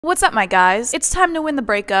What's up, my guys? It's time to win the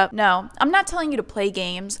breakup. No, I'm not telling you to play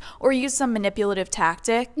games or use some manipulative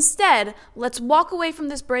tactic. Instead, let's walk away from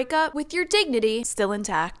this breakup with your dignity still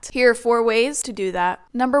intact. Here are 4 ways to do that.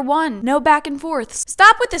 Number 1, no back and forths.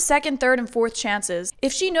 Stop with the second, third, and fourth chances.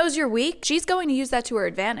 If she knows you're weak, she's going to use that to her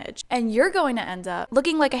advantage, and you're going to end up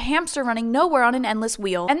looking like a hamster running nowhere on an endless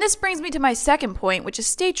wheel. And this brings me to my second point, which is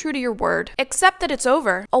stay true to your word. Accept that it's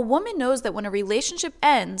over. A woman knows that when a relationship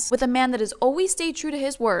ends with a man that has always stayed true to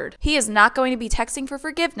his word, he is not going to be texting for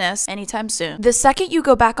forgiveness anytime soon. The second you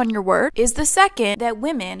go back on your word is the second that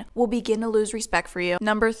women will begin to lose respect for you.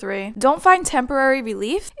 Number 3, don't find temporary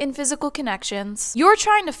relief in physical connections. You're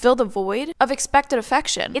trying to fill the void of expected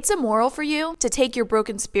affection. It's immoral for you to take your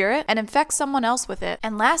broken spirit and infect someone else with it.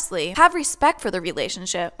 And lastly, have respect for the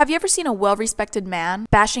relationship. Have you ever seen a well-respected man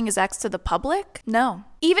bashing his ex to the public? No.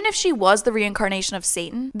 Even if she was the reincarnation of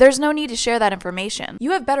Satan, there's no need to share that information.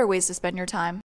 You have better ways to spend your time.